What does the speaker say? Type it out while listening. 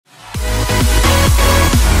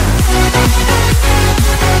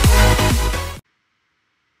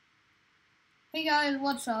Hey guys,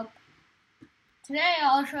 what's up? Today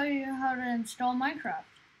I'll show you how to install Minecraft,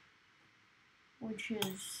 which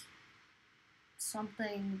is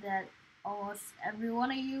something that almost every one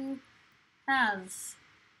of you has,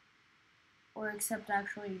 or except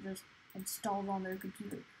actually just installed on their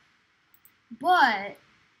computer. But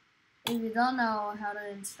if you don't know how to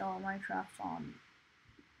install Minecraft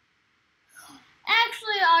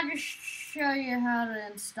actually I'll just show you how to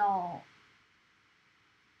install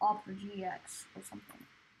Opera GX or something.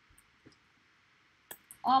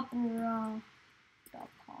 Opera.com/GX.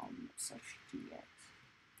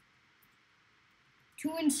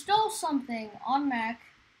 To install something on Mac,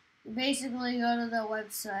 you basically go to the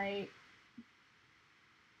website,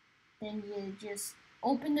 then you just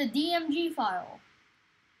open the DMG file,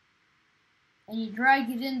 and you drag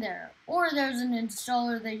it in there. Or there's an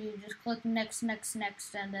installer that you just click next, next,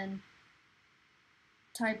 next, and then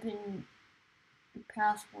type in your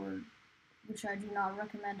password, which I do not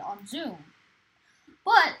recommend on Zoom.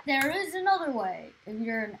 But there is another way if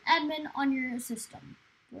you're an admin on your system,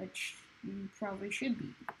 which you probably should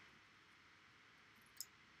be.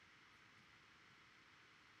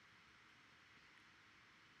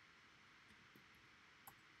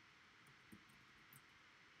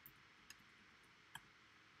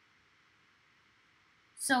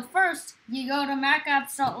 So first, you go to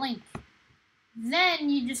macapps.link. Then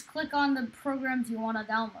you just click on the programs you want to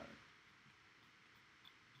download.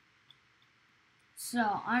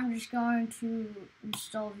 So I'm just going to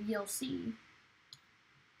install VLC.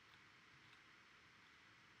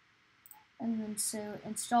 And then so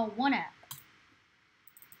install one app.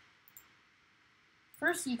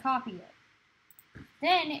 First you copy it.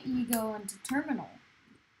 Then you go into terminal.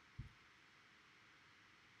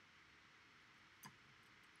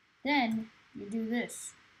 Then you do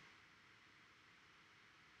this,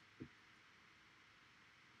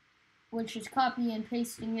 which is copy and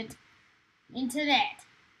pasting it into that.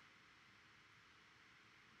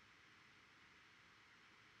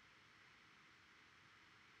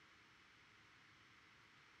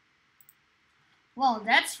 While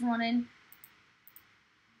that's running,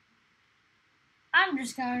 I'm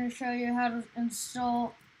just going to show you how to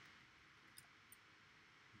install,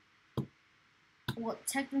 well,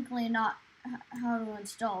 technically not how to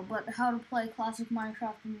install, but how to play classic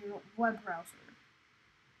Minecraft in your web browser.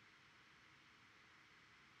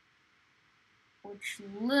 Which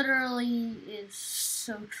literally is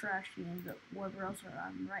so trashy in the web browser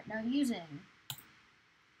I'm right now using.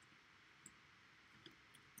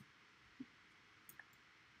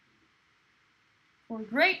 For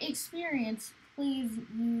great experience, please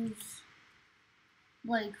use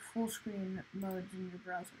like full screen modes in your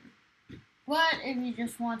browser. But if you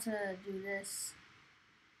just want to do this,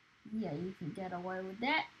 yeah, you can get away with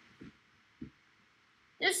that.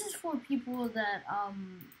 This is for people that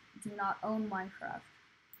do not own Minecraft.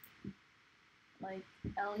 Like,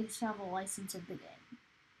 at least have a license of the game.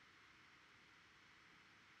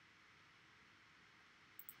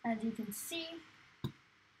 As you can see,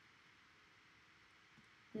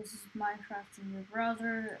 this is Minecraft in your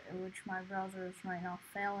browser, which my browser is right now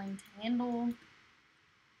failing to handle.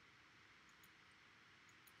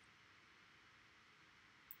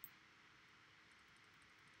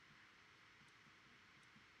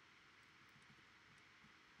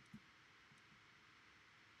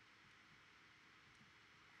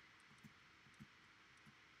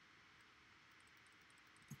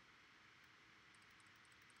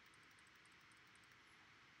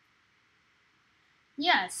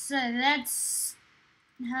 Yes, so that's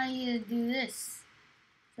how you do this.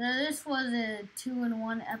 So this was a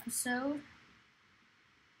 2-in-1 episode.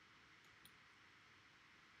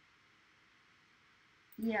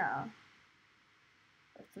 Yeah.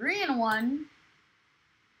 A 3-in-1.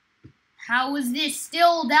 How is this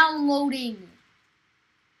still downloading?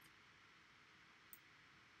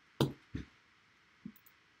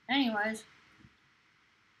 Anyways.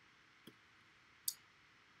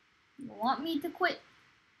 You want me to quit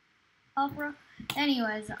Opera?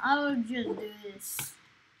 Anyways, I would just do this.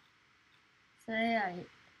 Say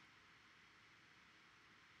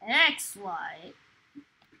X-Lite.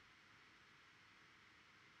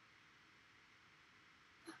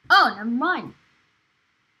 Oh, never mind.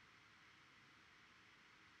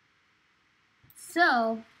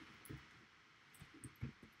 So,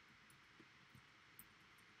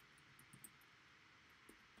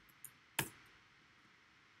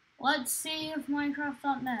 let's see if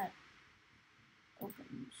Minecraft.net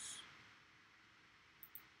opens.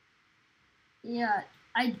 Yeah,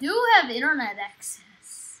 I do have internet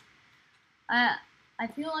access. I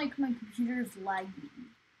feel like my computer is lagging.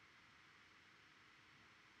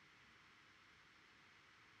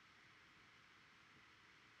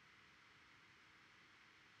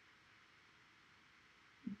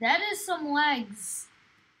 That is some lags.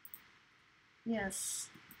 Yes.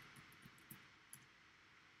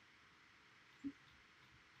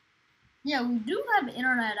 Yeah, we do have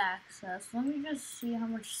internet access. Let me just see how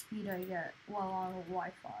much speed I get while on the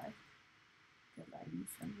Wi-Fi. Because I use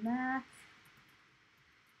a Mac.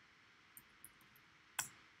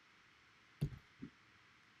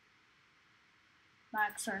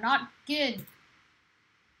 Macs are not good.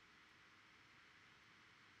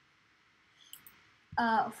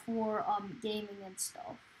 For gaming and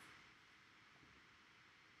stuff.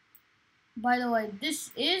 By the way, this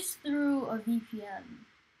is through a VPN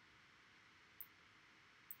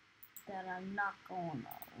that I'm not going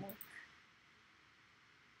to look.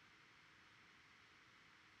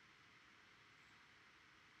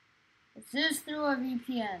 This is through a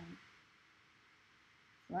VPN.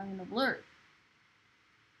 So I'm gonna blur it.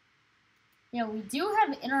 Yeah, we do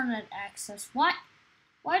have internet access. Why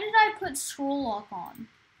did I put scroll lock on?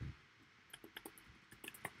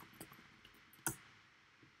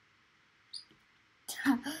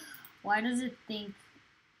 Why does it think?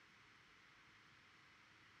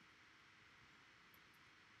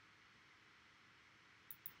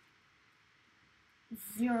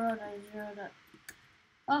 Zero to zero to.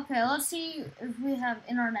 Okay, let's see if we have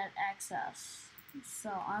internet access.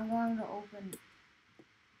 So I'm going to open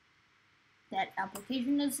that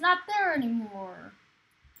application. It's not there anymore.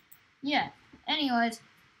 Yeah. Anyways,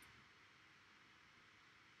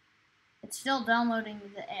 it's still downloading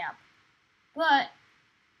the app. But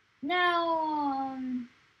now,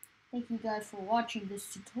 thank you guys for watching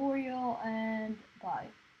this tutorial, and bye.